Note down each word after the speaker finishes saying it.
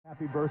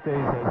Happy birthdays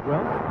as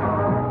well.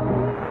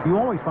 You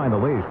always find the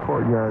latest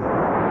courtyard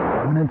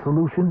permanent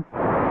solution.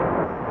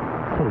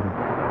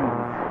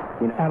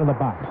 Out of the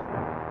box.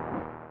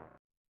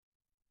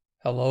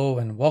 Hello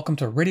and welcome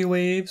to Radio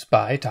Waves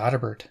by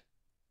todderbert.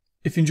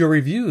 If you enjoy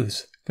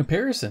reviews,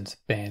 comparisons,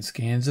 band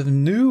scans of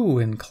new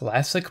and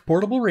classic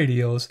portable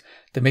radios,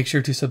 then make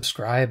sure to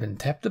subscribe and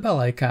tap the bell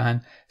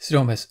icon so you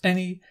don't miss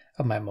any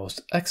of my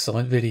most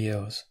excellent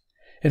videos.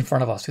 In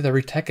front of us, we have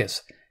the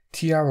Retekess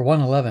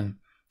TR111.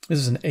 This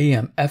is an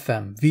AM,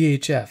 FM,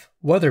 VHF,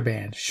 weather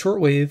band,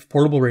 shortwave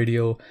portable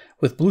radio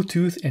with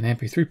Bluetooth and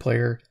MP3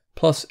 player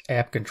plus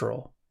app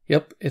control.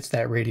 Yep, it's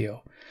that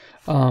radio.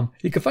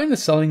 You can find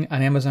this selling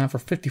on Amazon for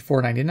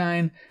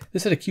 $54.99.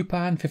 This had a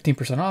coupon,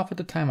 15% off at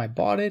the time I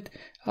bought it.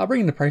 I'll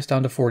bring the price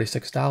down to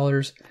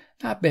 $46.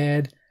 Not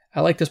bad.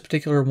 I like this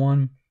particular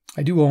one.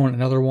 I do own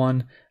another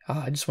one.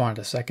 I just wanted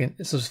a second.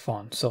 This is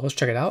fun. So let's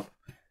check it out.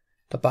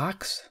 The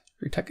box,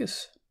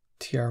 Retekess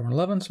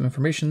TR111, some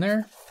information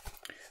there.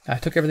 Now, I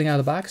took everything out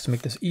of the box to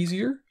make this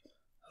easier.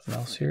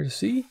 Nothing else here to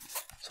see.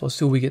 So let's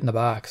see what we get in the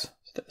box.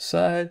 Step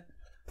aside.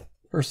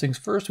 First things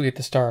first, we get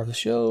the star of the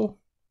show.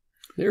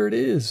 There it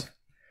is.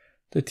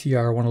 The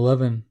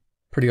TR111.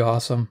 Pretty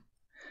awesome.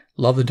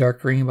 Love the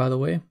dark green, by the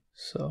way.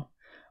 So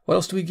what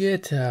else do we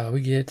get?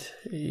 We get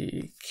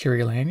a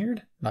carry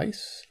lanyard.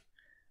 Nice.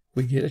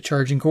 We get a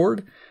charging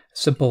cord.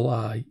 Simple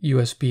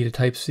USB to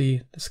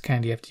Type-C. This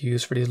kind you have to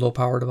use for these low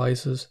power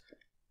devices.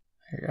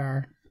 There you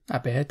are.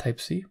 Not bad.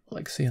 Type-C. I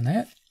like seeing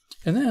that.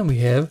 And then we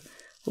have a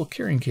little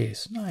carrying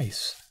case.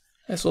 Nice.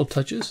 Nice little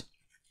touches.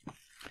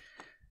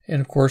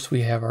 And of course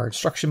we have our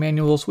instruction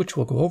manuals, which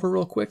we'll go over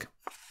real quick.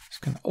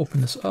 Just going to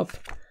open this up.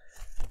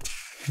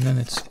 And then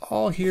it's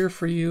all here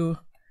for you.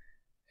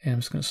 And I'm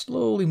just going to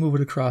slowly move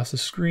it across the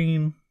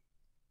screen.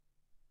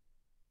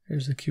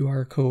 There's the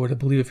QR code, I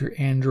believe, if you're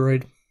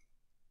Android.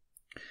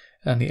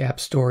 On the App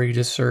Store, you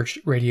just search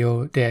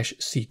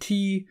radio-CT.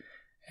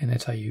 And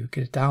that's how you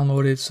get it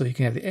downloaded, so you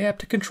can have the app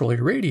to control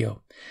your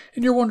radio.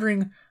 And you're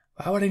wondering,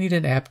 why would I need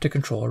an app to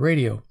control a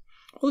radio?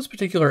 Well, this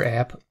particular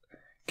app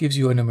gives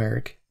you a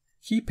numeric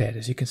keypad,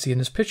 as you can see in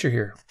this picture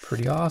here.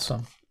 Pretty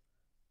awesome.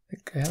 I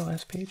think I had the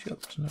last page. Oh,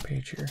 there's another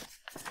page here.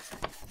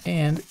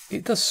 And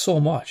it does so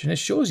much, and it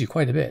shows you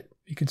quite a bit.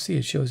 You can see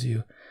it shows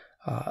you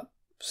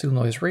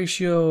signal noise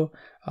ratio,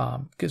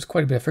 gives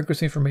quite a bit of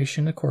frequency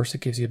information. Of course,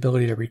 it gives you the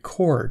ability to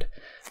record.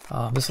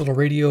 This little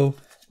radio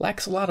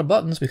lacks a lot of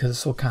buttons because it's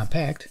so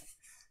compact.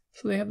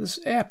 So they have this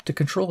app to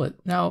control it.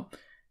 Now,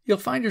 you'll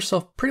find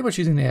yourself pretty much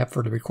using the app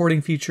for the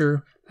recording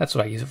feature. That's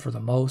what I use it for the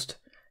most.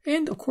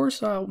 And of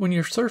course, when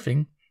you're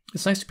surfing,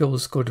 it's nice to be able to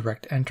just go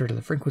direct enter to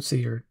the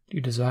frequency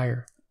you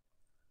desire.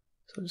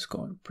 So just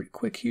going pretty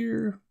quick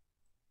here.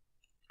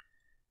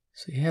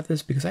 So you have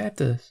this because I have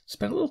to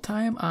spend a little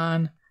time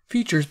on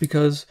features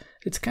because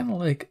it's kind of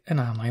like an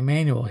online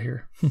manual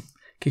here. In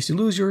case you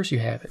lose yours, you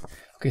have it.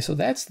 Okay, so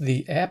that's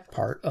the app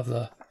part of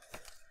the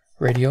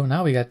radio.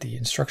 Now we got the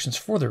instructions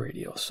for the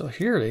radio. So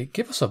here they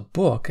give us a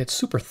book. It's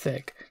super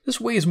thick. This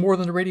weighs more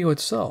than the radio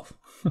itself.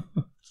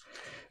 It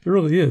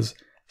really is.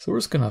 So we're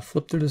just going to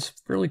flip through this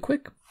fairly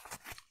quick.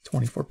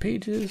 24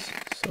 pages.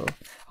 So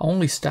I'll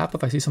only stop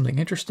if I see something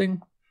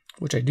interesting,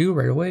 which I do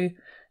right away.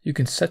 You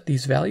can set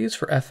these values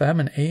for FM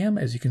and AM,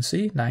 as you can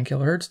see, 9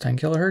 kilohertz, 10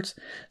 kilohertz.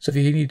 So if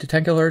you need the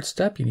 10 kilohertz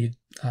step, you need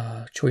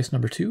choice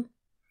number 2.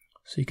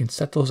 So you can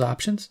set those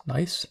options.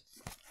 Nice.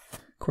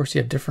 Of course,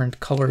 you have different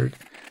colored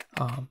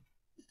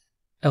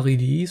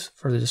LEDs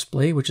for the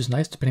display, which is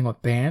nice depending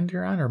what band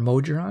you're on or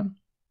mode you're on.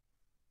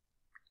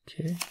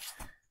 Okay.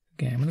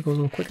 Again, I'm going to go a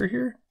little quicker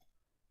here.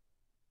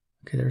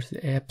 Okay, there's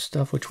the app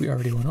stuff, which we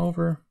already went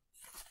over.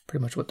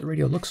 Pretty much what the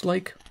radio looks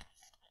like.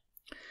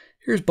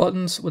 Here's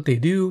buttons, what they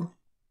do.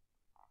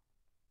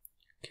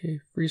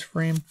 Okay, freeze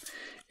frame.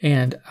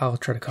 And I'll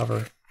try to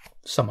cover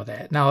some of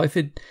that. Now, if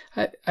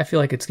I feel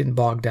like it's getting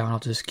bogged down, I'll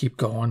just keep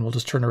going. We'll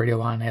just turn the radio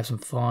on and have some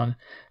fun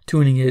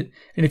tuning it.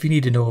 And if you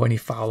need to know any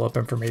follow-up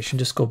information,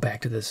 just go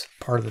back to this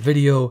part of the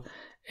video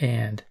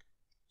and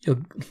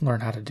you'll learn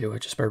how to do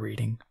it just by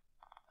reading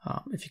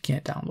if you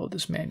can't download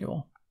this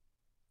manual.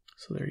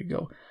 So there you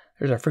go.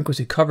 There's our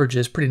frequency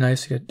coverages, pretty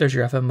nice. There's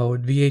your FM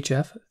mode,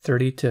 VHF,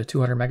 30 to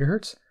 200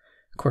 megahertz.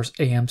 Of course,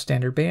 AM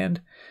standard band.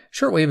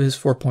 Shortwave is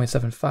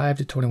 4.75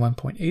 to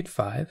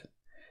 21.85.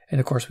 And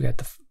of course, we got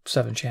the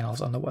 7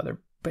 channels on the weather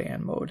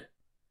band mode.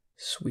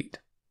 Sweet.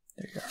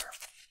 There you are.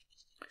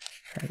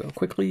 Trying to go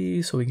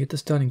quickly so we can get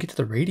this done and get to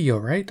the radio,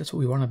 right? That's what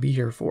we want to be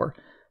here for.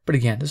 But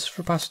again, this is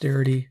for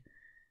posterity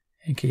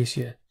in case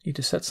you need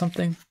to set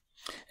something.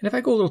 And if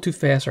I go a little too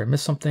fast or I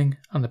miss something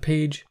on the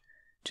page,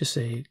 just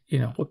say,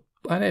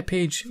 on that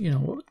page,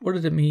 what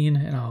did it mean?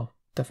 And I'll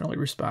definitely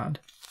respond.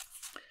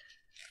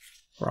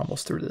 We're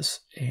almost through this,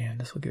 and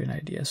this will give you an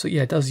idea. So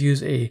yeah, it does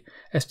use a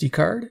SD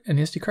card, and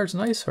the SD card's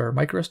nice, or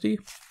micro SD.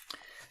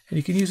 And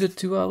you can use it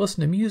to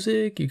listen to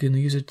music. You can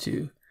use it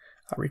to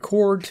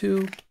record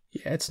too.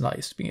 Yeah, it's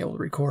nice being able to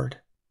record.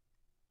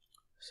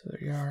 So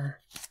there you are.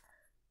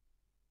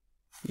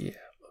 Yeah,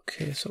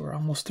 okay, so we're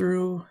almost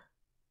through.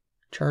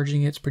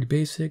 Charging it's pretty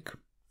basic.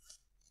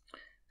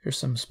 Here's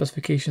some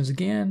specifications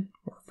again,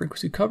 or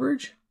frequency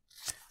coverage,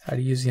 how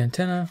to use the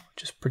antenna,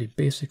 which is pretty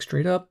basic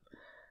straight up.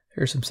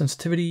 Here's some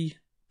sensitivity,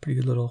 pretty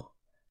good little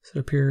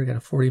setup here. Got a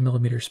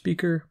 40mm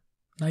speaker,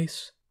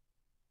 nice.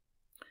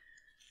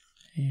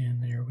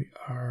 And there we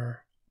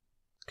are.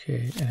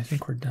 Okay, and I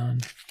think we're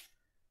done.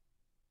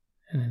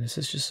 And then this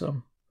is just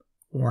some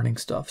warning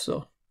stuff,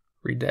 so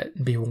read that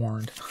and be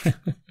warned.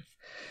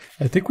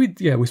 I think we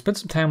spent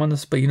some time on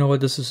this, but you know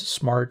what? This is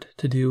smart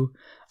to do.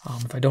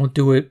 If I don't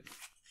do it,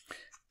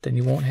 then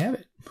you won't have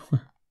it.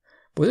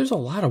 Boy, there's a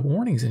lot of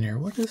warnings in here.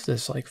 What is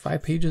this? Like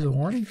 5 pages of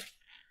warnings?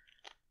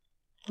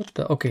 What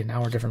the? Okay,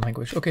 now we're different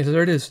language. Okay, so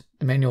there it is.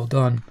 The manual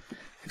done.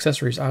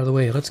 Accessories out of the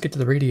way. Let's get to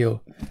the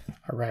radio.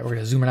 All right, we're going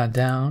to zoom it on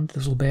down to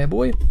this little bad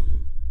boy.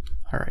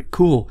 All right,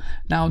 cool.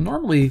 Now,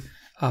 normally,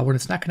 when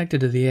it's not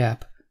connected to the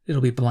app,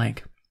 it'll be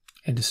blank.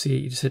 And to see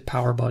it, you just hit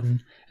power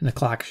button, and the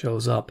clock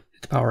shows up.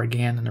 Hit the power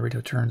again, and the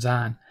radio turns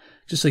on.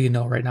 Just so you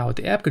know, right now with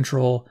the app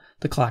control,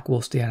 the clock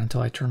will stay on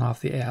until I turn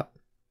off the app.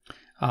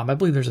 I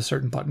believe there's a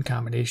certain button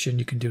combination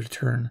you can do to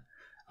turn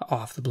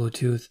off the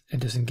Bluetooth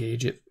and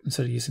disengage it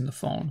instead of using the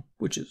phone,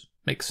 which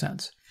makes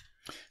sense.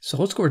 So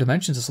let's go over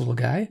dimensions of this little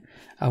guy.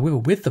 We have a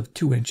width of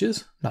 2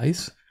 inches.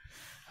 Nice.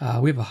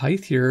 We have a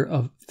height here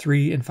of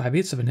 3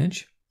 5/8 of an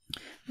inch.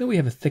 Then we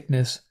have a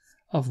thickness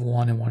of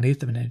 1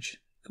 1/8 of an inch.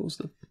 Goes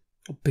the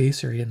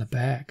base area in the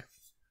back.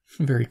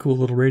 Very cool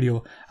little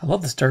radio. I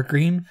love this dark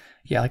green.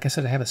 Yeah, like I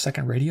said, I have a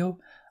second radio,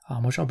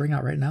 which I'll bring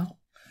out right now.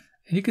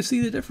 And you can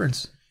see the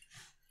difference.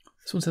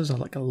 This one says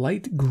like a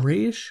light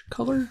grayish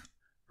color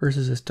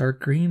versus this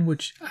dark green,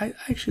 which I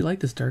actually like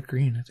this dark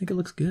green. I think it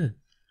looks good.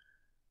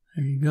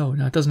 There you go.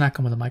 Now, it does not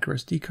come with a micro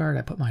SD card.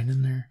 I put mine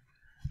in there.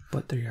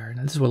 But there you are.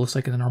 Now, this is what it looks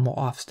like in a normal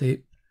off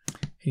state.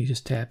 And you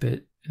just tap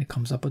it, and it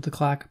comes up with the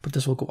clock. But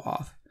this will go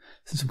off.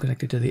 Since I'm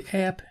connected to the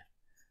app,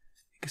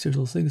 because there's a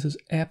little thing that says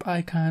app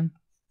icon.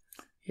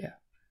 Yeah,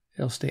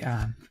 it'll stay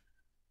on.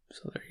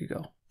 So there you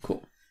go.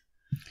 Cool.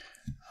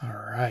 All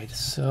right.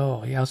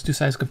 So, yeah, let's do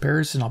size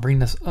comparison. I'll bring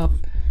this up.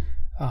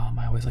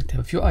 I always like to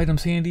have a few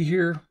items handy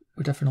here.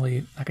 We're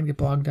definitely not going to get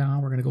bogged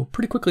down. We're going to go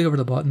pretty quickly over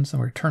the buttons, and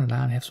we're going to turn it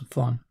on and have some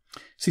fun.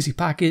 CC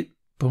Pocket,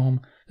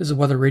 boom. This is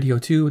weather radio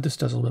too. This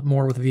does a little bit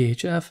more with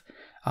VHF.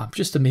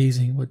 Just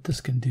amazing what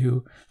this can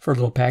do for a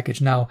little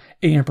package. Now,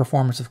 AM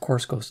performance, of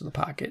course, goes to the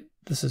pocket.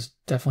 This is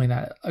definitely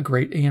not a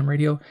great AM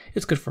radio.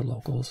 It's good for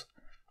locals,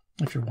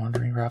 if you're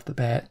wondering right off the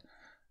bat.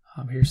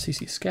 Here's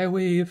CC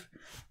Skywave.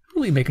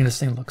 Really making this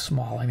thing look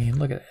small. I mean,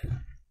 look at it.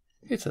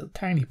 It's a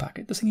tiny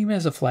pocket. This thing even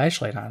has a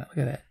flashlight on it. Look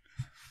at that.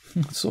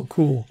 It's so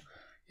cool.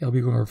 Yeah, I'll be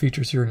going over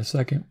features here in a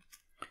second.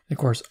 And of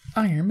course,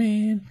 Iron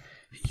Man.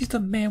 He's the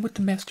man with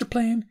the master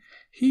plan.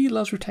 He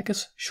loves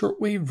Retekess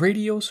shortwave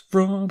radios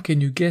from, can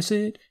you guess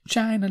it,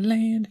 China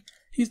land.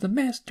 He's the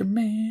master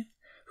man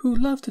who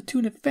loves to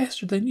tune it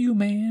faster than you,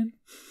 man.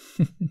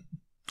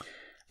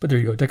 But there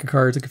you go, deck of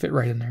cards. It can fit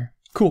right in there.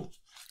 Cool.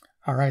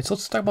 All right, so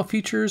let's talk about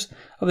features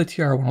of the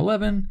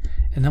TR111,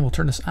 and then we'll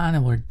turn this on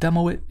and we'll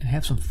demo it and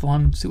have some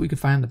fun, see what we can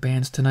find in the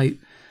bands tonight.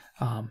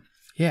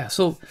 Yeah,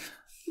 so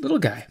little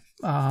guy.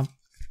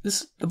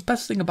 The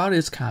best thing about it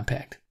is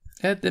compact.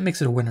 That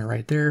makes it a winner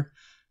right there.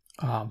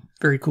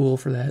 Very cool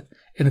for that.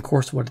 And of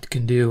course, what it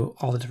can do,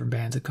 all the different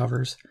bands it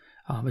covers.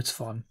 It's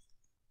fun.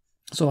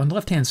 So on the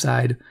left-hand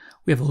side,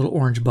 we have a little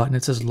orange button.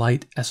 It says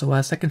Light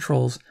SOS. That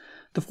controls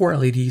the 4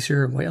 LEDs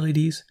here, white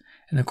LEDs.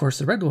 And of course,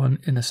 the red one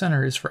in the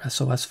center is for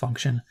SOS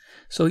function.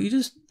 So you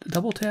just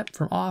double tap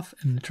from off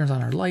and it turns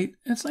on our light.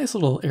 And it's a nice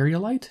little area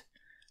light.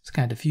 It's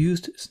kind of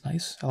diffused. It's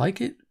nice. I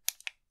like it.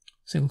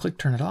 Single click,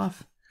 turn it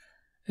off.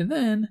 And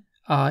then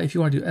if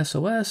you want to do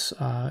SOS,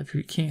 if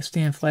you can't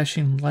stand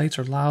flashing lights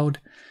or loud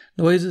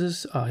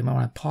noises, you might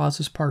want to pause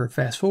this part or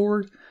fast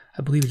forward.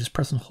 I believe you just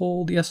press and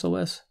hold the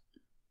SOS.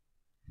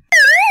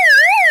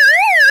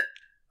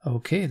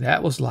 Okay,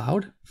 that was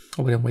loud.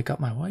 Hope I didn't wake up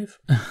my wife.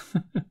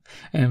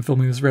 And I'm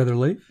filming this rather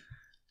late.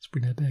 Let's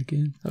bring that back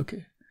in.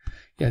 Okay.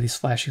 Yeah, these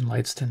flashing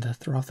lights tend to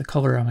throw off the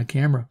color on my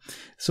camera.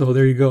 So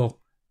there you go.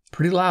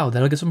 Pretty loud.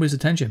 That'll get somebody's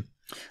attention.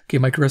 Okay,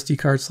 micro SD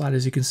card slot,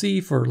 as you can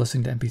see, for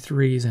listening to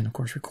MP3s and, of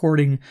course,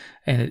 recording.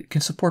 And it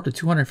can support the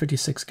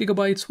 256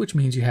 gigabytes, which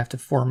means you have to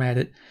format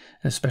it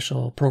in a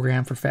special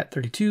program for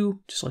FAT32.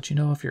 Just to let you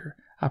know, if your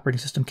operating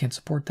system can't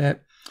support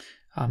that,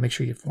 make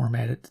sure you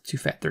format it to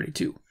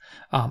FAT32.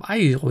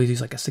 I always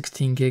use like a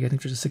 16 gig. I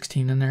think there's a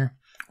 16 in there,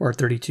 or a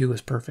 32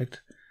 is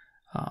perfect.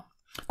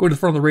 Go to the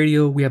front of the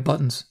radio. We have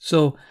buttons.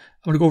 So I'm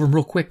going to go over them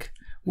real quick.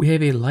 We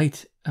have a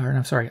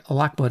a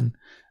lock button.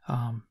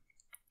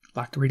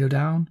 Lock the radio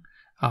down.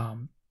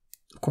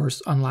 Of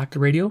course, unlock the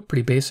radio.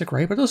 Pretty basic,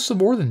 right? But it does some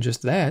more than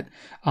just that.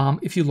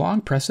 If you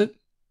long press it,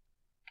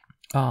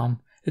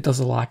 it does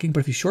the locking.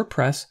 But if you short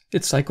press,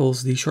 it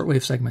cycles the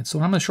shortwave segments. So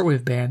when I'm in a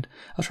shortwave band,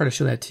 I'll try to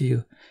show that to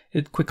you.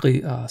 It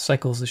quickly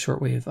cycles the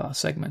shortwave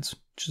segments,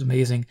 which is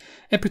amazing.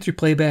 MP3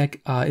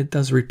 playback, it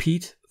does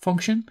repeat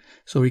function.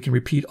 So we can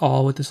repeat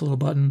all with this little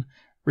button,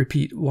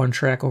 repeat one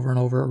track over and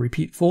over, or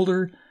repeat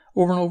folder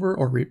over and over,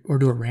 or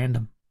do a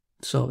random.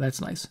 So that's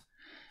nice.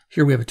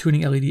 Here we have a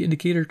tuning LED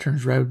indicator,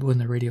 turns red when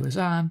the radio is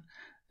on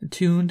and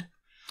tuned.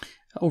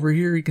 Over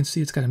here, you can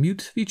see it's got a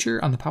mute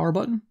feature on the power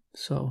button.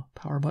 So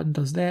power button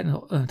does that,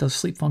 and it does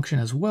sleep function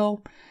as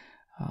well.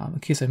 In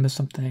case I missed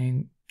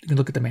something, you can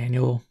look at the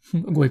manual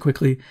really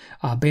quickly.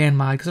 Band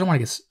mod, because I don't want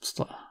to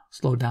get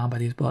slowed down by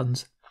these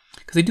buttons,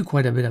 because they do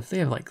quite a bit of, they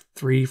have like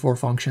 3-4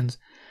 functions.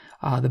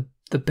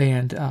 The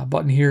band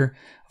button here,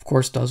 of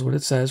course, does what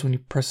it says. When you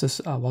press this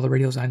while the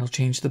radio's on, it'll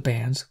change the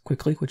bands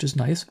quickly, which is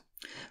nice.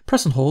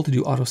 Press and hold to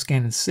do auto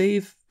scan and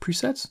save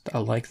presets. I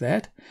like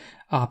that.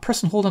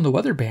 Press and hold on the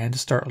weather band to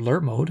start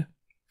alert mode.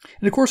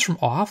 And of course, from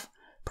off,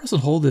 press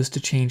and hold this to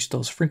change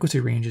those frequency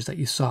ranges that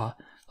you saw.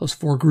 Those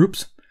 4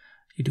 groups.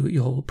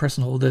 You'll press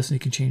and hold this, and you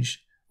can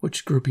change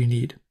which group you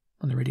need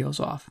when the radio is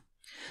off.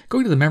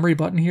 Going to the memory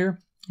button here,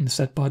 and the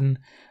set button.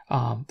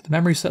 The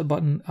memory set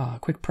button,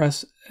 quick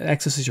press,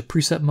 accesses your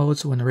preset mode.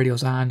 So when the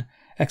radio's on,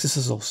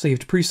 accesses those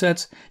saved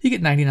presets. You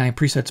get 99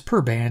 presets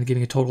per band,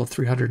 giving a total of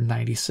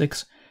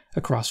 396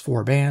 across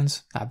 4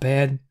 bands. Not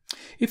bad.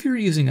 If you're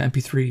using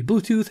MP3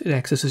 Bluetooth, it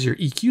accesses your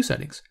EQ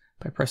settings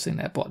by pressing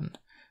that button.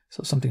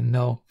 So something to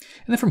know.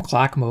 And then from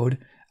clock mode,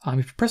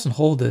 if you press and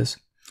hold this,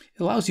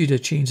 it allows you to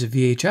change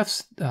the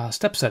VHF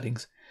step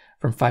settings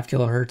from 5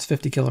 kHz,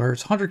 50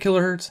 kHz, 100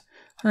 kHz,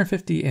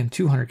 150, and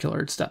 200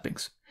 kHz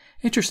steppings.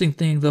 Interesting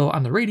thing though,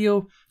 on the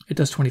radio, it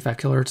does 25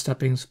 kHz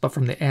steppings, but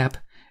from the app,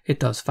 it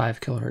does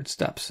 5 kHz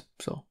steps.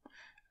 So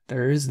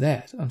there is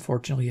that.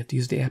 Unfortunately, you have to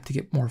use the app to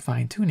get more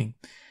fine tuning.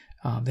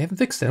 They haven't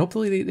fixed that.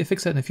 Hopefully they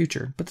fix that in the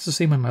future, but it's the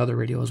same on my other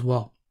radio as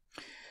well.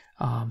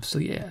 So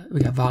yeah,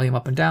 we got volume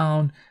up and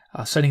down,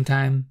 setting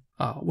time,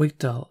 wake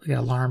to, we got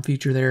alarm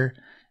feature there.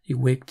 You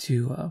wake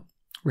to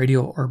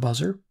radio or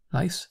buzzer.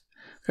 Nice.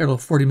 Got a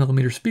little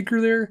 40mm speaker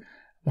there,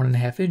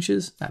 1.5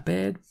 inches, not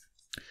bad.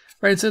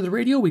 Right inside the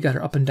radio, we got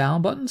our up and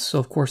down buttons. So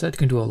of course that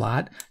can do a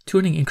lot.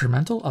 Tuning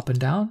incremental, up and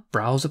down,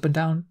 browse up and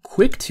down,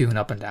 quick tune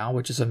up and down,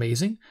 which is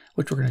amazing,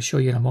 which we're going to show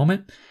you in a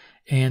moment.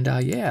 And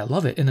yeah, I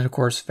love it. And then of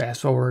course,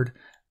 fast forward,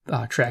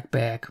 track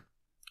back,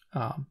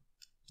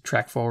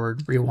 track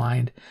forward,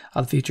 rewind,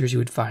 all the features you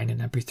would find in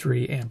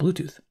MP3 and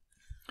Bluetooth.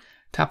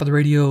 Top of the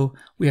radio,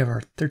 we have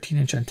our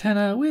 13-inch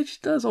antenna,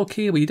 which does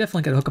okay, but you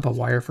definitely got to hook up a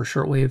wire for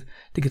shortwave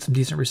to get some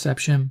decent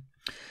reception.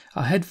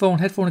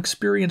 Headphone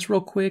experience real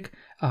quick.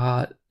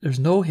 There's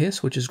no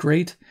hiss, which is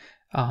great.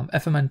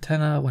 FM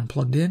antenna when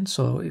plugged in,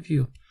 so if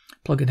you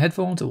plug in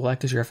headphones, it will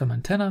act as your FM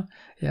antenna.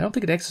 Yeah, I don't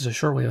think it acts as a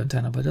shortwave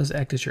antenna, but it does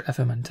act as your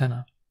FM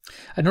antenna.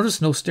 I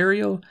noticed no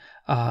stereo,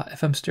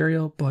 FM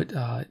stereo,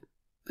 but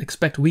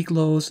expect weak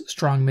lows,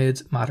 strong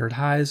mids, moderate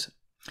highs.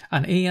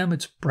 On AM,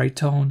 it's bright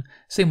tone.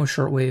 Same with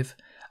shortwave.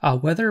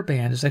 Weather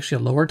band is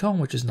actually a lower tone,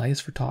 which is nice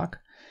for talk.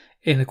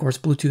 And of course,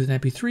 Bluetooth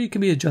and MP3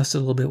 can be adjusted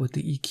a little bit with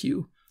the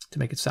EQ to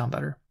make it sound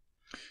better.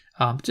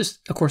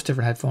 Just, of course,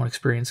 different headphone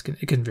experience.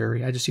 It can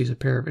vary. I just use a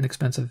pair of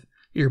inexpensive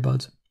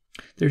earbuds.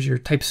 There's your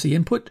Type-C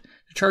input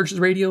to charge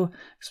the radio.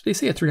 So they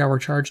say a 3-hour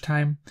charge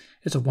time.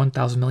 It's a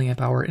 1,000 milliamp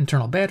hour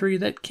internal battery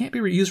that can't be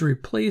reused or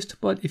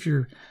replaced, but if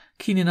you're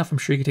keen enough, I'm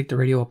sure you can take the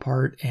radio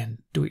apart and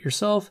do it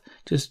yourself.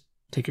 Just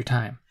take your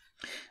time.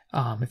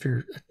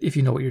 If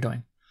you know what you're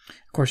doing.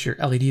 Of course, your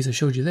LEDs I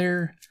showed you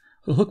there.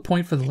 A hook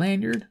point for the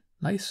lanyard.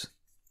 Nice.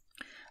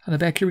 On the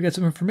back here, we got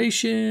some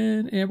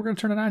information, and we're going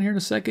to turn it on here in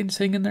a second. Just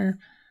hang in there.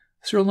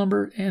 Serial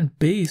number and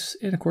base.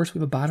 And of course, we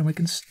have a bottom we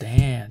can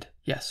stand.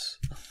 Yes.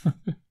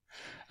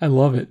 I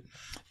love it.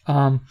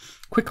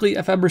 Quickly,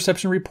 FM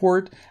reception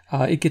report.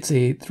 It gets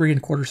a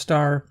 3.25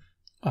 star.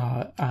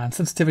 On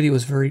sensitivity, it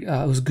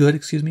was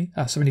good.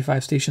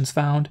 75 stations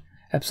found.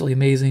 Absolutely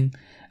amazing.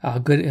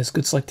 Good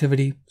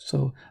selectivity.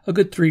 So a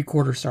good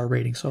 3/4 star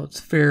rating. So it's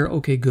fair,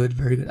 okay, good,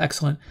 very good,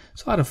 excellent.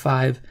 So out of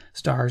 5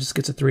 stars, this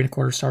gets a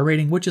 3.25 star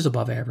rating, which is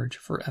above average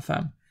for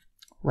FM.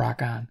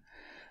 Rock on.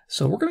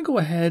 So we're going to go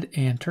ahead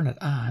and turn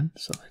it on.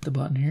 So hit the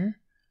button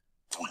here.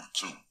 3,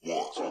 2, 1.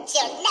 You'll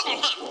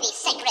never have the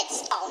sacred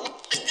stone.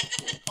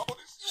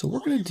 So we're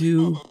going to do,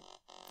 you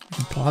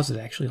can pause it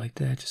actually like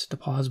that, just hit the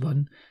pause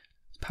button.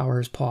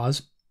 Power is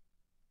pause.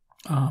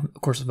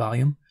 Of course, the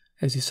volume,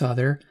 as you saw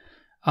there.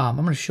 I'm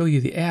going to show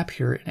you the app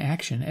here in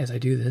action as I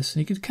do this. And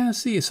you can kind of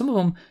see some of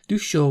them do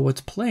show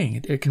what's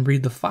playing. It can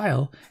read the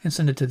file and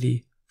send it to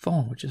the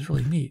phone, which is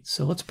really neat.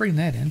 So let's bring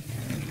that in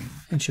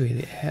and show you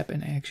the app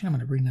in action. I'm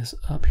going to bring this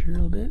up here a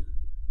little bit.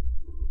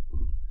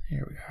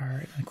 Here we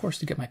are. And of course,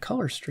 to get my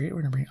color straight,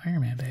 we're going to bring Iron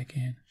Man back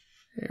in.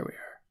 There we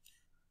are.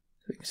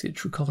 So you can see the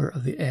true color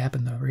of the app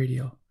and the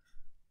radio.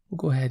 We'll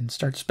go ahead and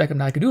start spec them.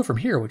 Now I can do it from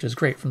here, which is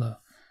great from the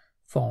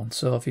phone.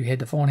 So if you had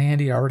the phone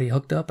handy, already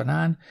hooked up and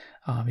on,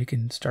 you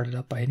can start it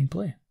up by hitting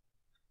play.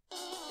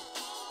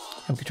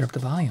 And we can turn up the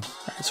volume.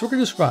 All right, so we're going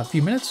to do this for about a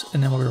few minutes,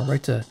 and then we'll go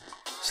right to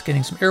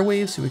scanning some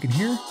airwaves so we can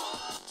hear. And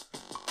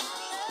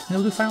then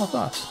we'll do final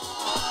thoughts.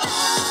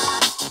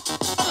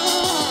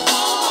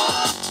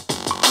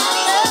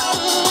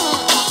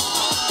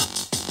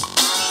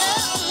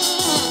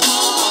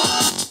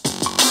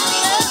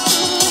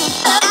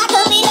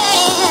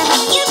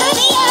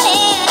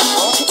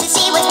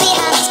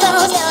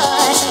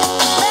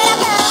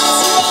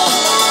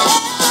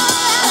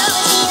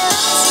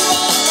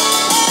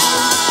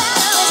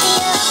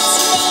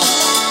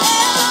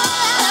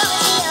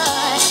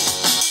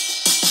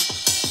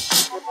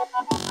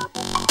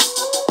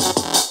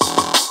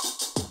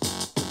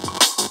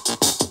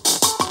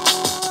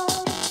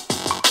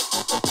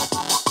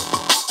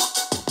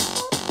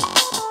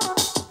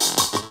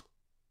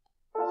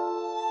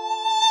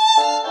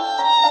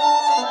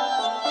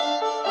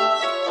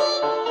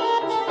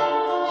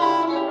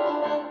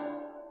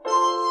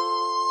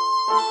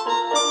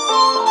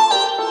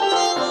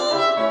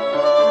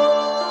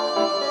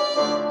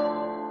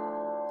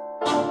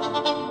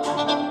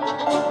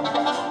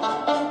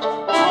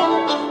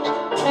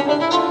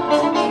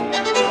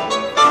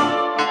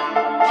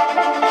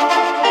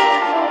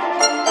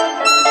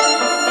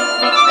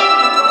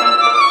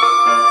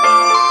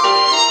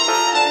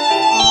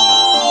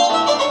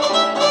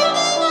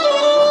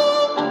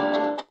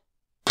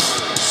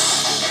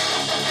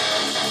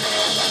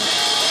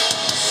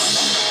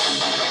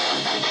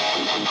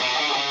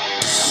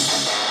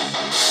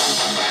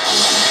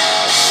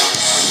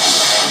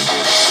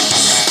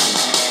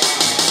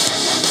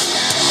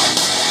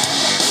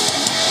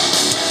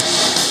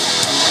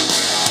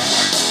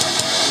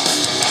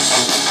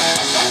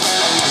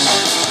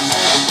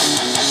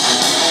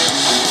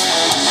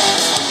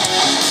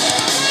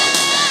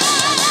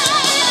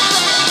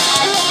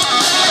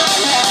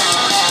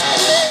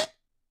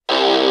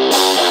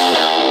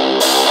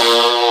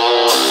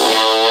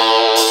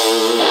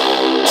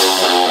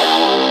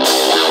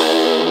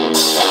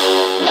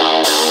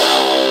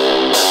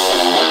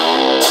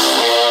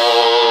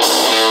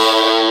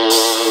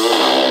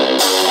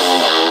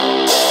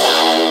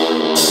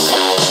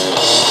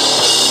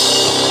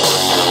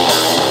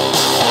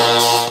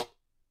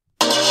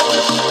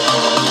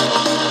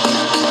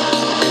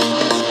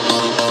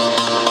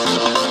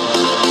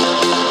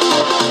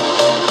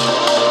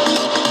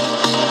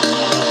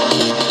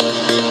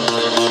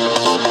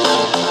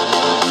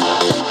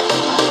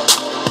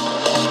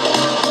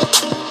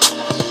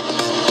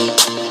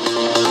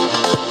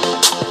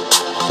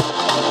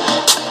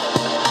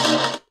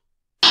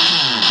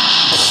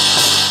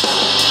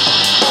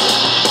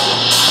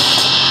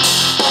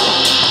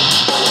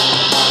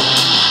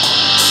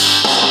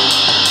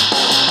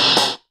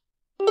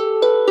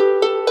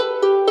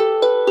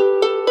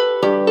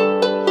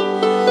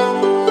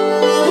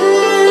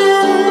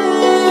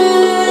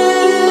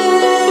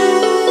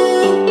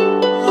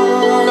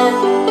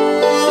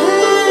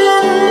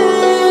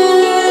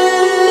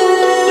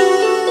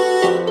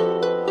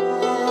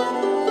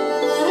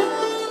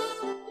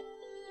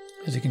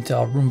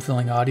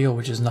 room-filling audio,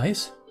 which is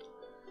nice.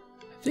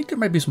 I think there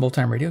might be some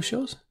old-time radio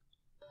shows.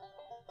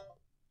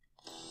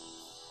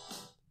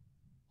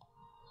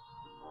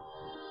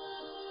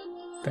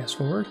 Fast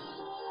forward.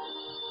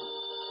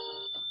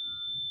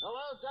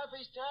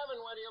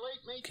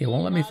 Okay, it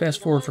won't let me fast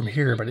forward from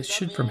here, but it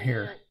should from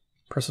here.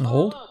 Press and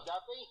hold. Well,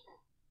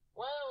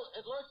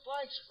 it looks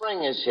like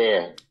spring is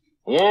here.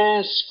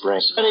 Yes,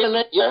 spring.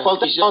 Won't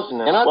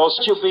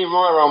you be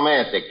more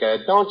romantic?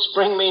 Don't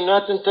spring mean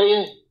nothing to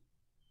you?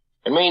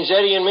 It means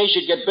Eddie and me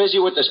should get busy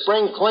with the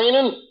spring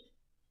cleaning?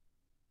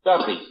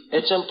 Duffy,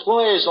 it's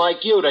employers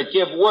like you that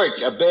give work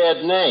a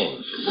bad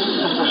name.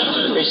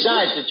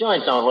 Besides, the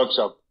joint don't look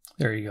so...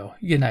 There you go.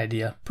 You get an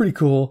idea. Pretty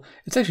cool.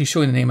 It's actually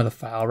showing the name of the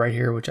file right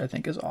here, which I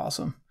think is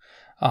awesome.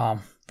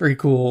 Very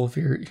cool if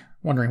you're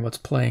wondering what's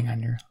playing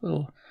on your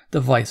little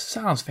device.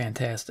 Sounds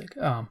fantastic.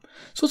 So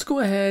let's go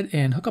ahead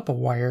and hook up a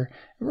wire.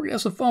 And we're going to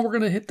have some fun. We're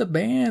going to hit the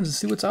bands and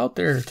see what's out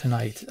there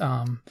tonight.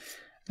 Now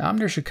I'm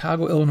near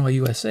Chicago, Illinois,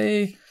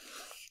 USA,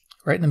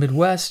 right in the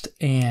Midwest,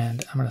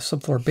 and I'm in a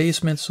subfloor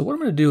basement. So what I'm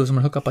going to do is I'm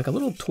going to hook up like a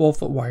little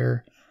 12-foot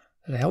wire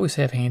that I always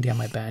have handy on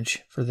my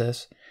bench for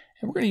this.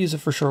 And we're going to use it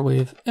for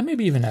shortwave and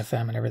maybe even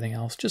FM and everything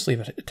else. Just leave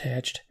it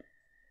attached.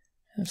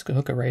 And it's going to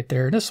hook it right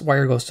there. And this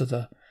wire goes to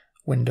the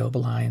window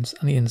blinds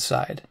on the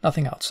inside.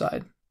 Nothing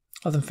outside.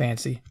 Nothing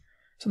fancy.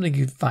 Something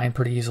you'd find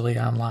pretty easily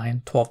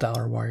online.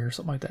 $12 wire,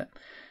 something like that.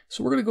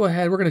 So we're going to go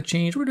ahead. We're going to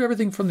change. We're going to do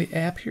everything from the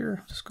app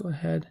here. Just go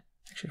ahead.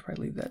 Actually, I'll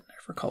probably leave that there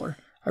for color.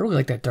 I really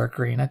like that dark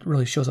green. That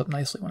really shows up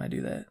nicely when I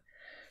do that.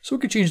 So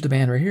we could change the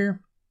band right here.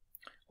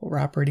 What we're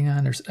operating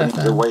on. There's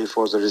FM. The way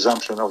for the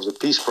resumption of the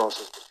peace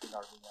process between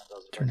Armenia and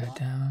Azerbaijan. Turn that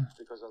down.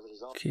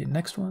 Okay,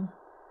 next one.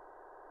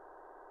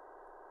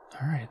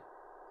 All right.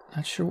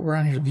 Not sure what we're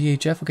on here.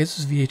 VHF. Okay, this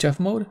is VHF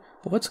mode.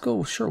 But let's go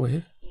with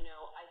shortwave.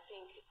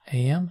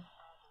 AM.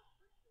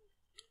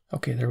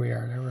 Okay, there we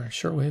are. There we're in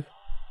shortwave.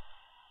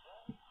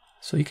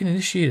 So you can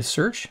initiate a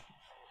search.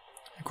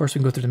 Of course, we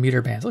can go through the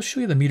meter bands. Let's show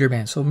you the meter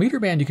band. So meter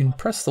band, you can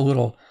press the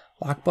little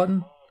lock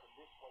button.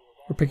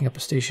 We're picking up a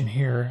station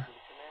here.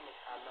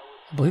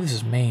 I believe this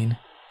is main.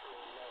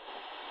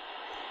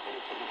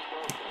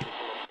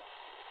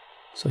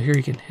 So here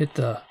you can hit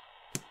the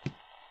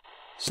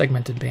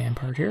segmented band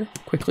part here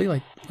quickly,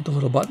 like with the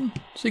little button.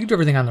 So you can do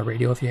everything on the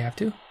radio if you have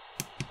to.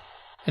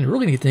 And the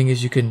really neat thing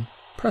is you can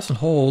press and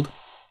hold.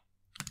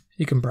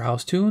 You can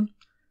browse tune,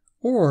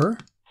 or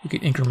you can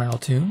incremental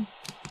tune.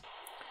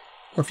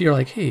 Or if you're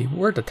like, hey,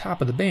 we're at the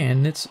top of the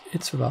band, it's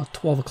about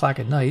 12 o'clock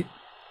at night.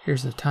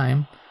 Here's the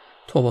time,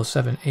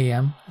 12:07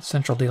 a.m.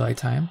 Central Daylight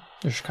Time.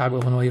 There's Chicago,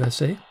 Illinois,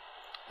 USA,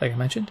 like I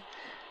mentioned.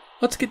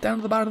 Let's get down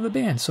to the bottom of the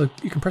band. So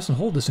you can press and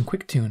hold this in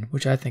quick tune,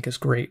 which I think is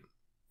great.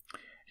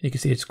 And you can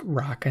see it's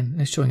rocking.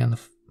 It's showing on the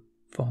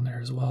phone there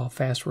as well. How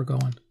fast we're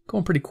going.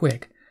 Going pretty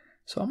quick.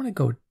 So I'm going to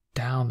go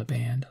down the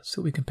band. See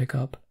what we can pick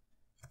up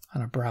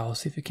on a browse.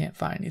 See if you can't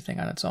find anything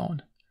on its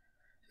own.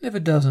 And if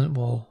it doesn't,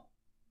 we'll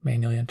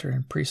manually enter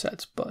in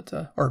presets,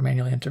 or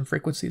manually enter in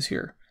frequencies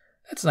here.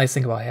 That's the nice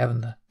thing about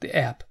having the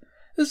app.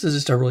 This is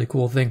just a really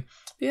cool thing.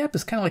 The app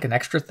is kind of like an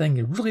extra thing.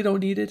 You really don't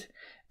need it,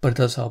 but it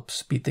does help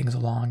speed things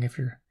along if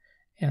you're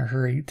in a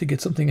hurry to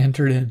get something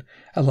entered in.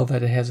 I love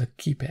that it has a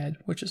keypad,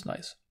 which is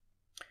nice.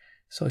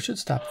 So it should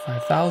stop at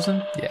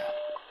 5,000. Yeah.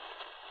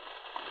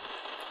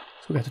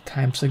 So we got the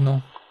time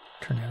signal.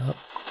 Turn that up.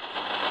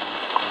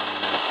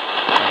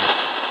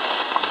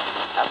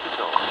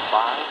 Episode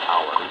 5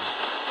 hours,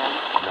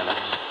 10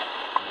 minutes.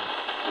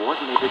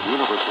 Coordinated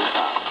universal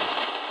time.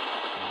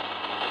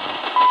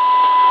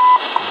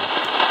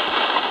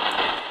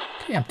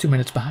 Okay, I'm 2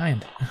 minutes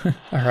behind.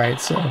 All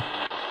right, so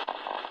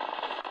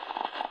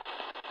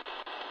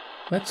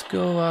let's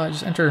go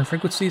just enter in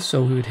frequency.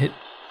 So we would hit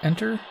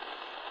enter.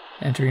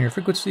 Enter in your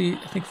frequency.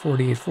 I think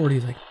 4840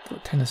 is like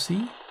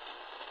Tennessee.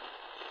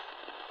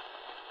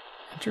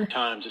 Enter.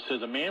 Times it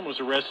says a man was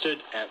arrested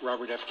at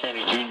Robert F.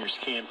 Kennedy Jr.'s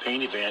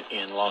campaign event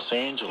in Los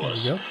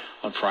Angeles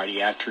on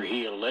Friday after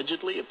he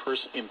allegedly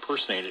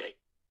impersonated.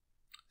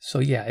 So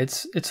yeah,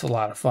 it's a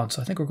lot of fun.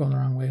 So I think we're going the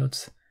wrong way.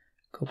 Let's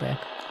go back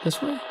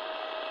this way.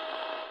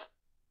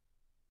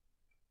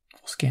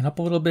 We'll scan up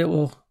a little bit.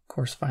 We'll of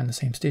course find the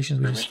same stations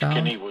we just found.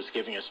 Kennedy was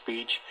giving a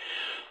speech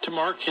to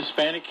mark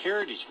Hispanic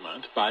Heritage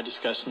Month by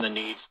discussing the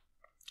need.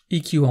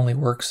 EQ only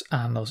works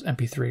on those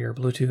MP3 or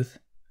Bluetooth,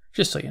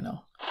 just so you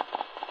know,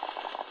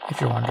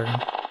 if you're wondering.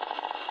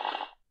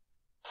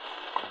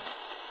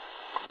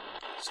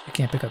 So we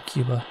can't pick up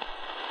Cuba.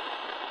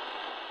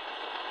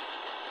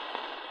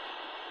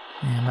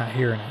 Yeah, I'm not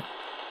hearing it.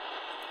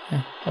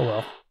 Oh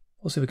well.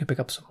 We'll see if we can pick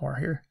up some more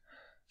here.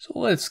 So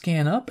we'll let it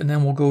scan up, and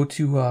then we'll go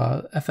to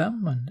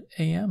FM and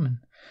AM. And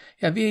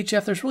yeah,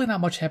 VHF, there's really not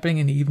much happening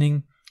in the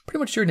evening. Pretty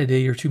much during the day,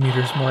 you're 2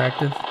 meters more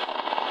active.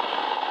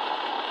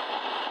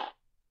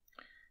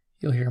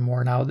 You'll hear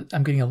more now.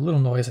 I'm getting a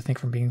little noise, I think,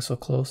 from being so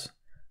close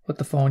with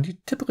the phone. You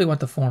typically want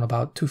the phone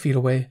about 2 feet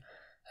away.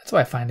 That's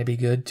why I find it to be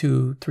good,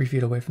 2-3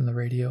 feet away from the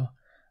radio.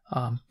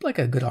 Like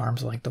a good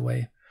arm's length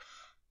away.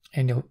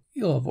 And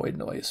you'll avoid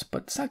noise,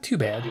 but it's not too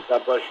bad.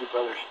 God bless you,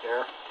 Brother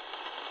Stare.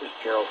 This is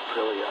Gerald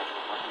Trillia.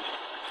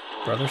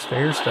 Brothers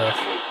Fair stuff.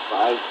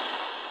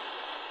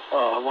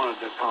 I wanted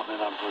to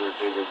comment on Brother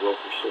David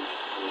Wilkerson's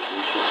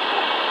recent.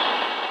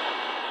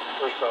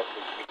 First off,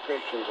 the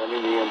Christians, I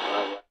mean the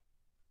Empire.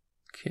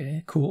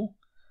 Okay, cool.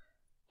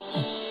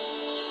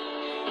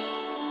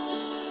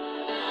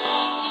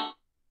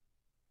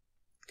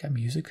 Got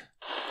music.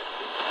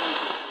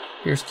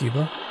 Here's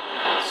Cuba.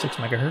 6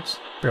 megahertz.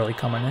 Barely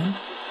coming in.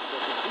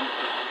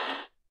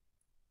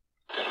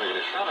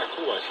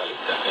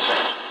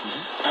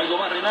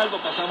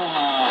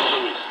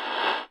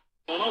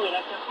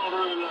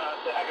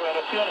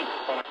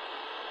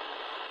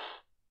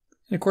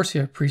 And of course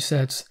you have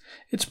presets.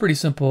 It's pretty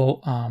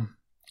simple.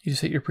 You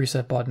just hit your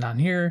preset button on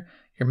here,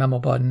 your memo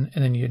button,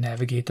 and then you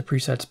navigate the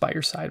presets by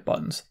your side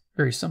buttons.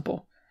 Very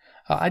simple.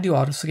 I do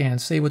auto scan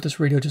and save with this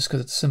radio just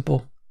because it's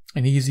simple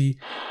and easy.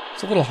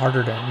 It's a little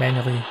harder to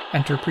manually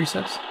enter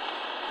presets,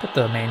 but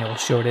the manual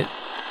showed it.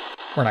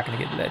 We're not going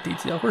to get into that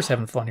detail. We're just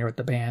having fun here with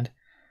the band.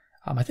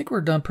 I think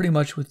we're done pretty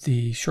much with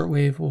the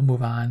shortwave. We'll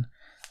move on.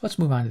 Let's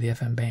move on to the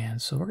FM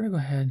band. So we're going to go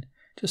ahead,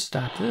 just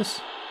stop this.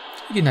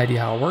 You get an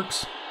idea how it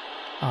works.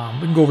 We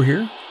can go over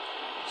here,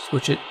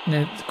 switch it, and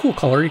it's a cool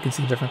color. You can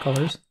see different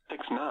colors.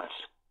 6 knots.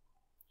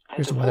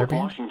 Here's the weather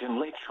band.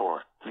 Washington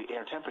Lakeshore, the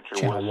air temperature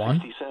Channel was 1.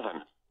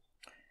 57.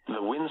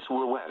 The winds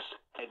were west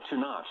at 2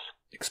 knots.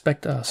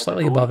 Expect a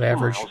slightly above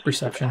average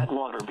reception.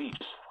 Atwater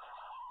Beach.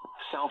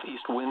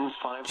 Southeast winds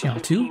 5 Channel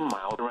to 15 2.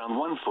 miles around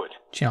 1 foot.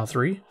 Channel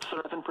 3.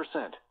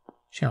 7%.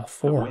 Channel The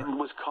 4. wind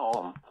was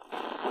calm.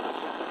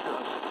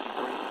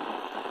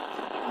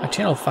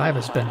 Channel 5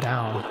 has been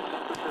down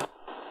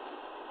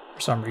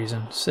for some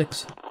reason.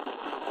 6.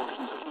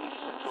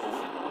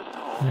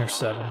 And there's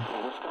 7.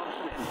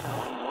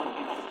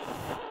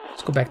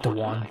 Let's go back to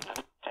 1.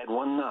 At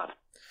 1 knot.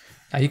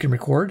 Now you can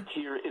record.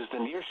 Here is the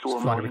near So shore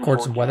if you want to marine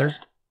record some weather,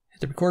 forecast.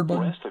 hit the record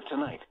button. Rest of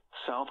tonight.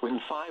 South wind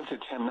 5 to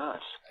 10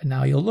 knots. And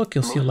now you'll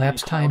see a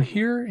lapse time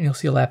here, and you'll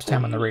see a lapse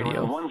time on the Waves around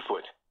radio. 1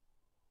 foot.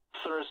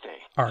 Thursday.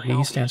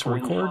 RE stands for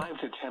Southeast wind record. 5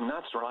 to 10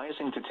 knots,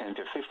 rising to 10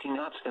 to 15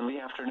 knots in the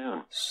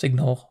afternoon.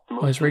 Signal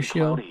noise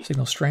ratio, cloudy.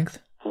 signal strength.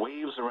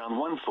 Waves around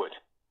 1 foot.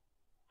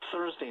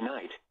 Thursday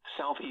night.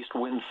 Southeast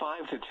wind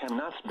 5 to 10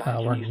 knots.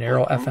 We're in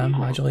narrow FM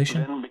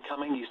modulation. Then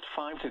becoming east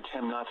 5 to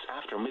 10 knots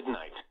after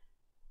midnight.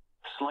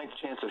 Slight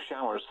chance of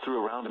showers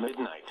through around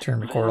midnight. Turn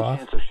record Then off.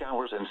 Chance of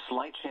showers and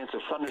slight chance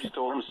of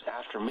thunderstorms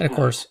after midnight. And of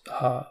course,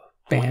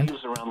 band.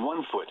 Waves around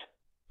 1 foot.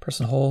 Press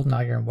and hold. Now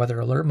you're in weather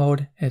alert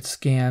mode. It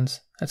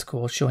scans. That's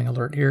cool. It's showing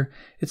alert here.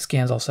 It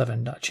scans all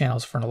 7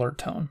 channels for an alert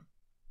tone.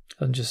 It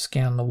doesn't just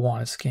scan on the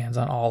one. It scans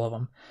on all of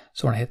them.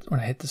 So when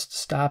I hit this to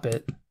stop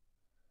it,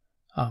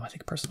 I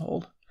think press and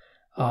hold.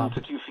 1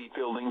 to 2 feet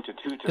building to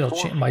 2 to It'll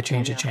 4 might feet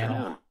change in the channel.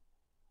 afternoon.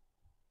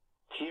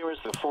 Here is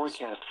the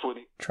forecast for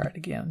the Try it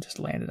again. Just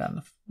landed on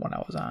the one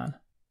I was on.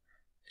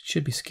 It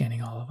should be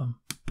scanning all of them.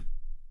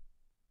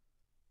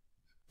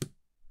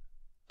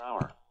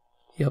 hour.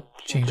 Yep,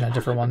 change on a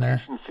different one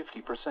there.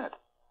 50%.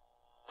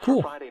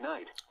 Cool. Friday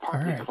night,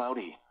 partly Alright.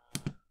 cloudy.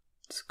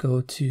 Let's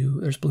go to,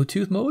 there's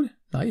Bluetooth mode.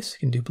 Nice. You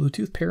can do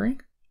Bluetooth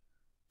pairing.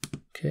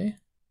 Okay.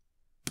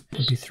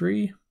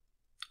 MP3.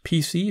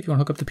 PC, if you want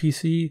to hook up the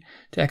PC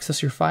to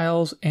access your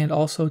files and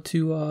also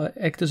to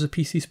act as a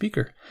PC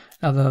speaker.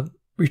 Now the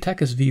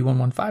Retekess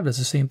V115 does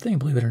the same thing,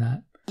 believe it or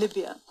not.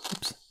 Libya.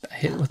 Oops, I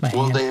hit it with my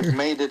Well, hand. they have Here.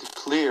 made it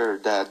clear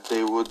that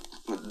they would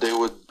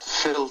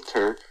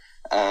filter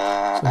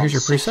So here's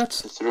your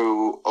presets.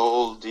 through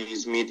all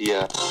these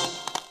media.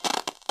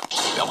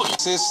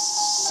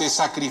 Se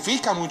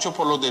sacrifica mucho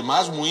por los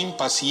demás, muy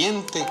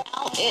impaciente.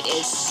 It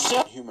is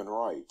so. Human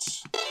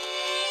rights.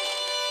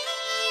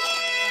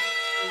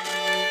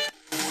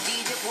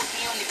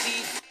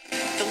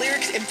 The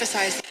lyrics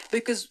emphasize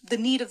because the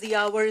need of the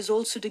hour is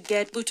also to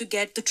get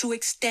the true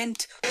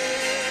extent.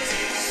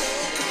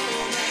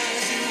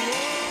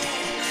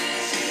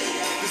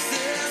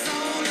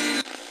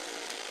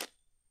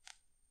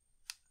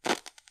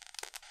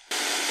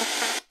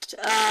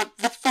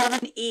 The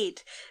foreign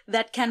aid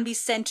that can be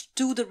sent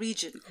to the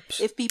region.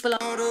 Oops. If people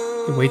are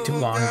You wait too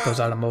long, it goes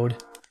out of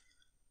mode.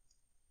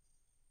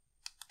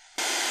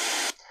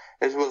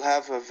 It will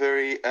have a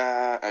very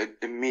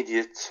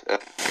immediate.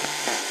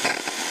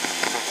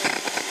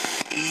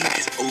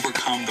 Has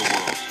overcome the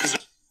world.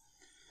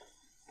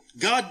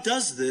 God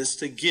does this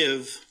to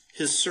give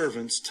his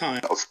servants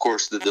time. Of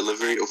course, the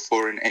delivery of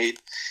foreign aid,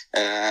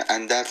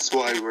 and that's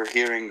why we're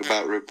hearing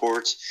about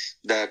reports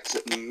that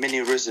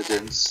many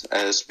residents,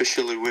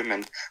 especially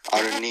women,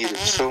 are in need of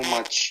so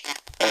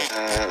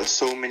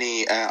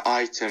many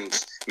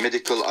items,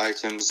 medical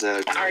items.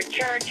 Our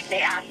church,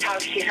 they asked how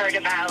she heard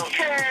about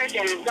church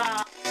and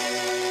blah.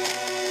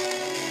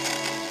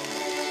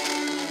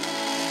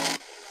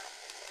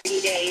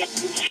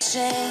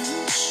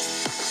 Change.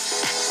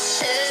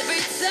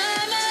 Every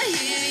time I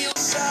hear your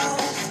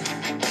sound,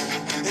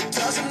 it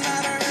doesn't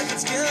matter if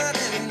it's good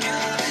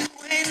enough.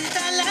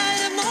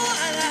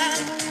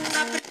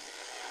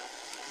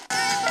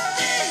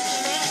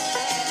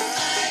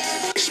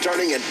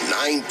 Starting at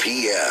 9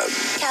 p.m.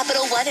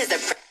 Capital One is a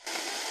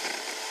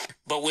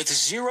but with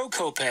zero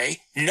copay,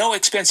 no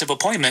expensive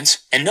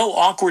appointments, and no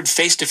awkward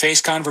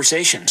face-to-face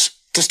conversations.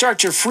 To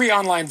start your free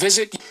online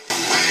visit,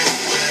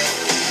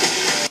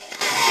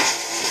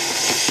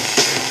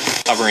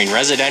 covering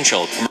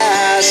residential. Wake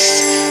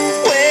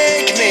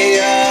me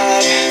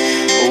up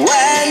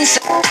when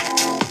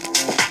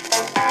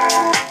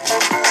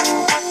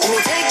we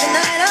take the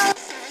night off.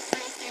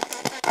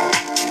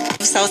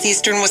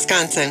 Southeastern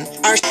Wisconsin.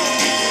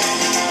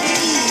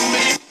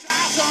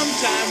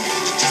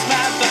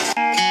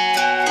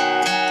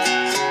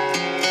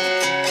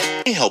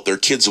 They help their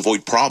kids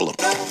avoid problems.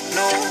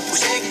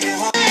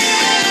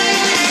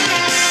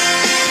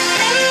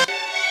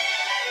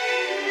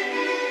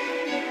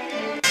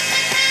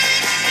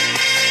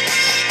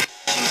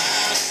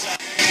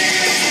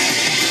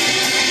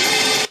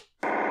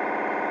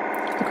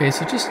 Okay,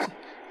 so just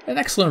an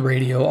excellent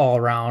radio all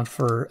around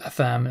for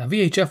FM. Now,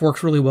 VHF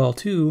works really well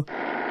too.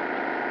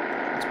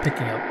 It's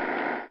picking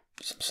up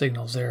some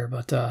signals there,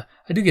 but I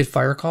do get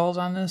fire calls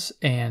on this,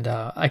 and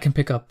I can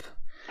pick up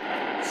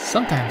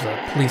sometimes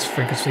a police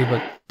frequency,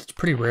 but it's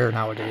pretty rare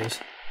nowadays.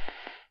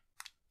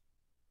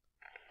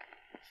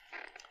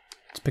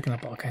 It's picking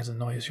up all kinds of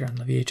noise here on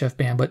the VHF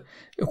band, but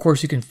of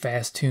course you can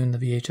fast tune the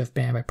VHF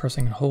band by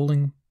pressing and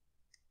holding.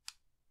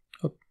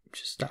 Oh,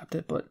 just stopped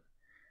it, but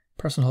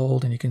press and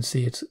hold, and you can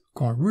see it's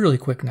going really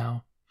quick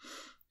now,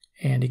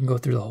 and you can go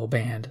through the whole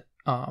band.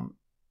 Look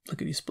at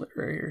these split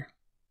right here.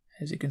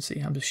 As you can see,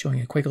 I'm just showing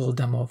you a quick little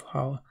demo of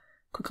how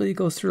quickly it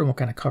goes through and what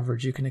kind of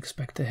coverage you can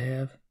expect to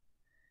have.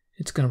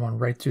 It's going to run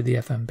right through the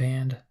FM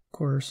band, of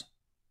course.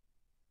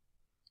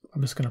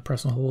 I'm just going to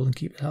press and hold and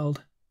keep it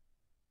held.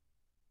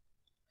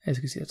 As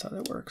you can see, that's how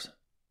that works.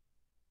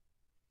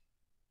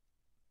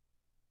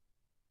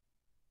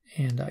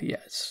 And yeah,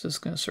 it's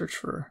just going to search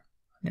for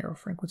a narrow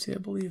frequency, I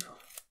believe.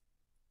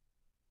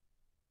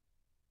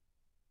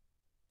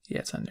 Yeah,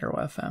 it's on narrow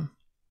FM.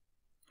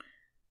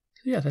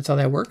 So yeah, that's how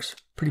that works.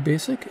 Pretty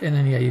basic. And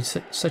then yeah, you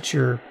set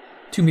your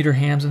 2-meter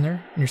hams in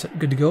there, and you're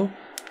good to go.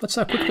 Let's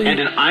quickly. And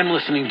at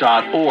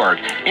imlistening.org.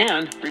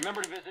 And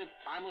remember to visit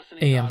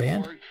imlistening.org. AM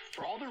band.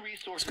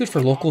 It's good for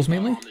locals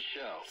mainly.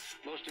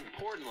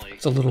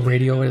 It's a little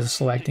radio. It has a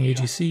slow acting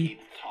AGC.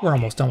 We're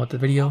almost done with the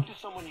video.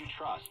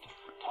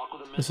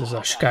 This is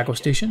a Chicago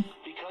station.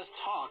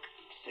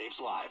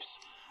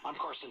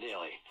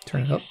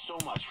 Turn it up.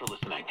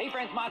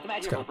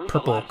 It's got a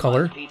purple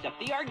color.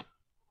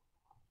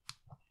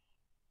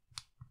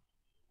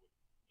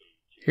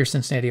 Here's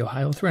Cincinnati,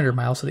 Ohio, 300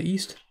 miles to the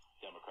east.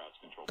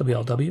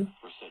 WLW.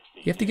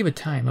 You have to give it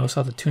time. Notice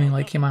how the tuning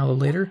light came on a little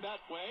later.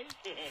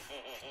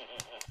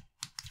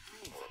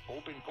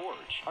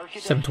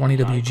 720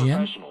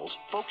 WGN.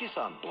 Focus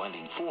on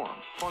blending form,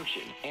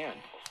 function, and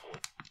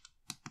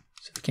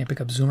so if you can't pick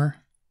up Zoomer.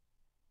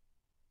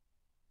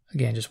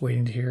 Again, just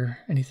waiting to hear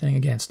anything.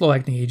 Again, slow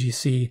acting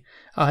AGC.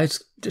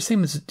 It's the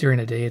same as during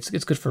the day. It's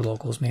good for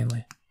locals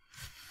mainly.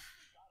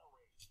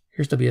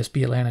 Here's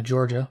WSB Atlanta,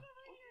 Georgia.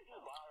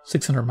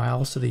 600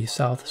 miles to the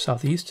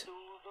southeast.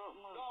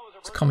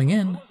 It's coming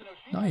in.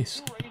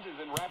 Nice.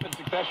 in rapid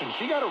succession.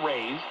 She got a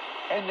raise,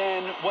 and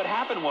then what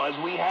happened was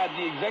we had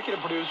the executive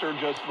producer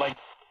just like.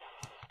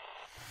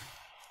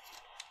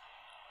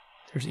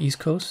 There's East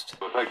Coast.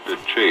 Affected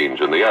change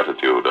in the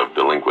attitude of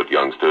delinquent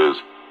youngsters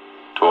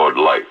toward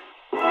life.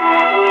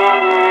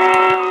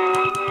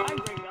 I'm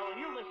Greg Mellon.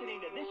 You're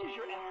listening to This Is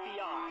Your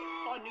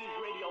FBI on News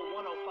Radio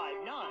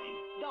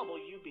 105.9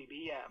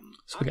 WBBM.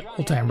 So we got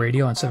old-time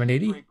radio on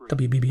 780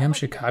 WBBM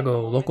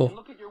Chicago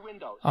local.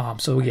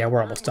 So yeah,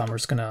 we're almost done. We're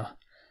just gonna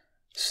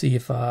see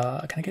if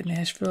can I get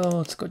Nashville?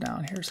 Let's go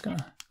down here. Just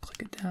gonna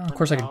click it down. Of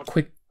course, I can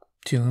quick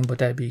tune, but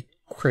that'd be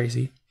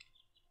crazy.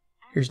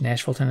 Here's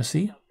Nashville,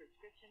 Tennessee.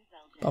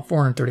 About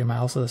 430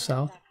 miles to the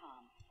south.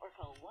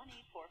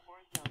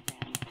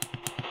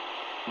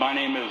 My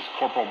name is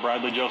Corporal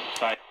Bradley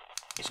Joseph.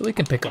 So we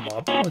can pick them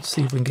up. Let's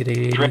see if we can get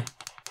 880.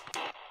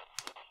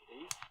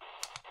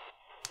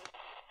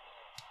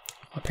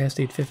 Past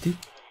 850.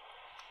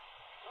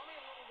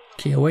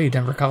 KOA,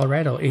 Denver,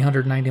 Colorado,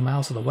 890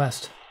 miles to the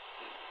west.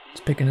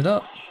 It's picking it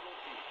up.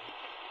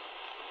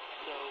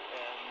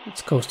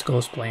 It's coast to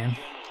coast playing.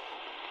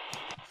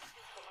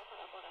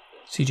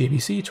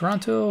 CJBC,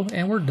 Toronto,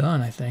 and we're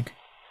done, I think.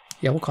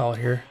 Yeah, we'll call it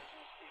here.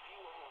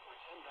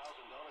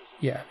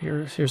 Yeah,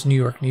 here's New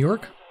York, New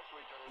York.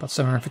 About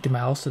 750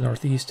 miles to the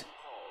northeast.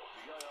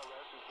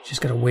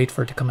 Just gotta wait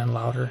for it to come in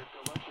louder.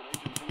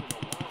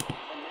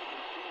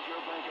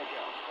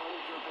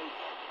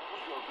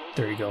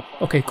 There you go.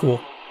 Okay,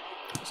 cool.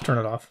 Let's turn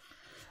it off.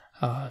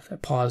 I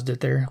paused it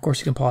there. Of course,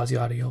 you can pause the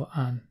audio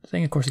on the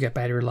thing. Of course, you got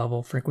battery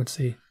level,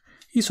 frequency.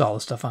 You saw all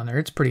the stuff on there.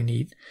 It's pretty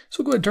neat.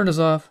 So go ahead and turn this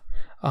off.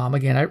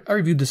 Again, I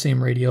reviewed the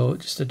same radio,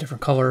 just a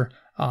different color.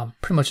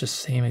 Pretty much the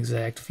same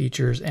exact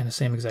features and the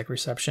same exact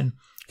reception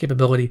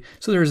capability.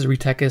 So there's a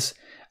Retekess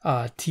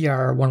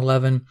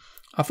TR111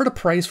 for the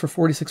price for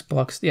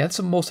 $46. Yeah, that's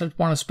the most I'd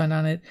want to spend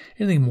on it.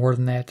 Anything more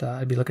than that,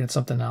 I'd be looking at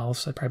something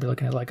else. I'd probably be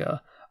looking at like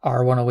a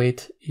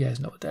R108. You guys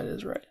know what that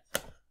is, right?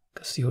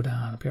 Casio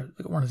down. Look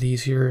at one of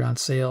these here on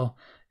sale.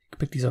 You can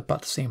pick these up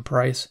about the same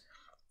price.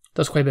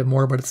 Does quite a bit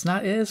more, but it's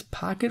not as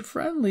pocket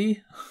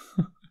friendly.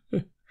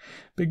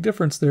 Big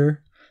difference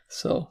there.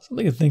 So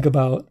something to think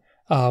about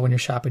when you're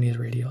shopping these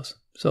radios.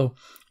 So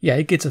yeah,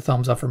 it gets a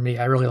thumbs up for me.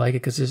 I really like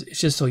it because it's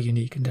just so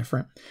unique and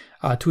different.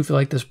 2, if you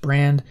like this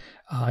brand,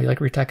 you like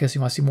Retekess,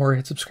 you want to see more,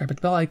 hit subscribe at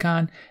the bell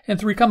icon. And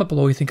 3, comment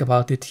below what you think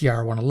about the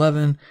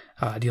TR111.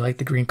 Do you like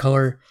the green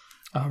color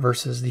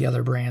versus the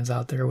other brands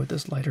out there with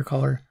this lighter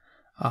color?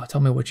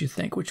 Tell me what you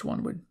think. Which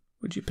one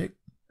would you pick?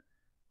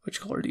 Which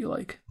color do you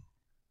like?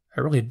 I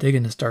really dig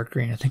in this dark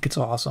green. I think it's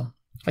awesome.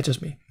 That's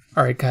just me.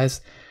 All right,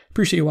 guys.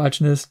 Appreciate you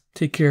watching this.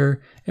 Take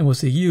care, and we'll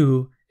see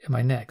you in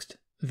my next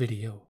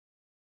video.